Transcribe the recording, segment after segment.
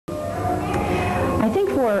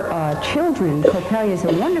for children, Coppelia is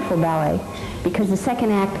a wonderful ballet because the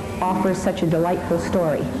second act offers such a delightful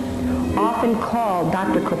story. Often called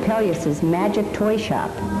Dr. Coppelius's magic toy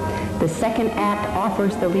shop, the second act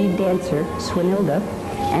offers the lead dancer, Swanilda,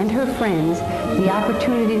 and her friends the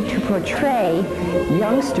opportunity to portray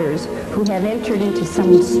youngsters who have entered into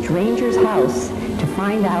some stranger's house to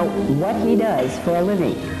find out what he does for a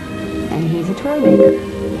living. And he's a toy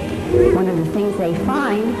maker. One of the things they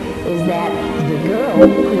find is that the girl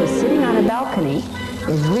who is sitting on a balcony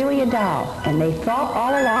is really a doll, and they thought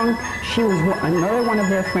all along she was another one of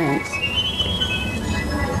their friends.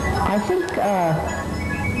 I think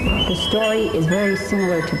the story is very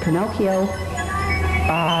similar to Pinocchio.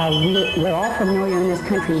 We're all familiar in this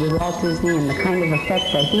country with Walt Disney and the kind of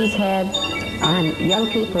effect that he's had on young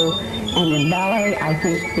people. And in ballet, I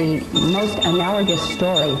think the most analogous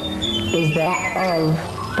story is that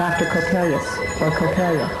of Dr. Coppelius, or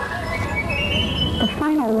Coppelia. The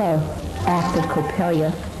final act of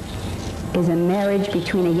Coppelia is a marriage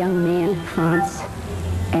between a young man, Franz,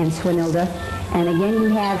 and Swanilda. And again, you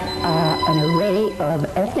have an array of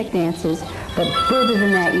ethnic dances, but further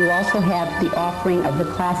than that, you also have the offering of the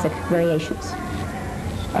classic variations.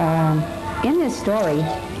 In this story,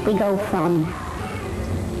 we go from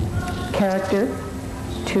character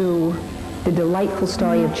to the delightful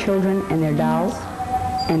story of children and their dolls,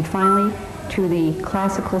 and finally to the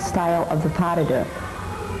classical style of the pas de deux.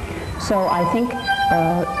 So I think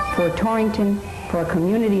for Torrington, for a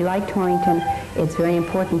community like Torrington, it's very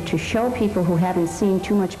important to show people who haven't seen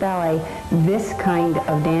too much ballet this kind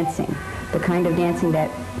of dancing, the kind of dancing that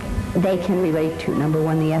they can relate to. Number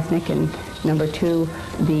one, the ethnic, and number two,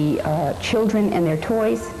 the children and their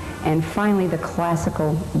toys, and finally the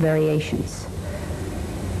classical variations.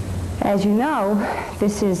 As you know,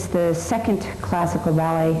 this is the second classical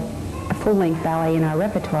ballet, a full-length ballet in our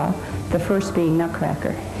repertoire, the first being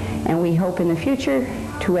Nutcracker. And we hope in the future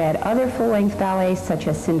to add other full-length ballets such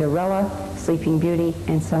as Cinderella, Sleeping Beauty,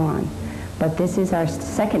 and so on. But this is our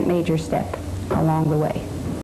second major step along the way.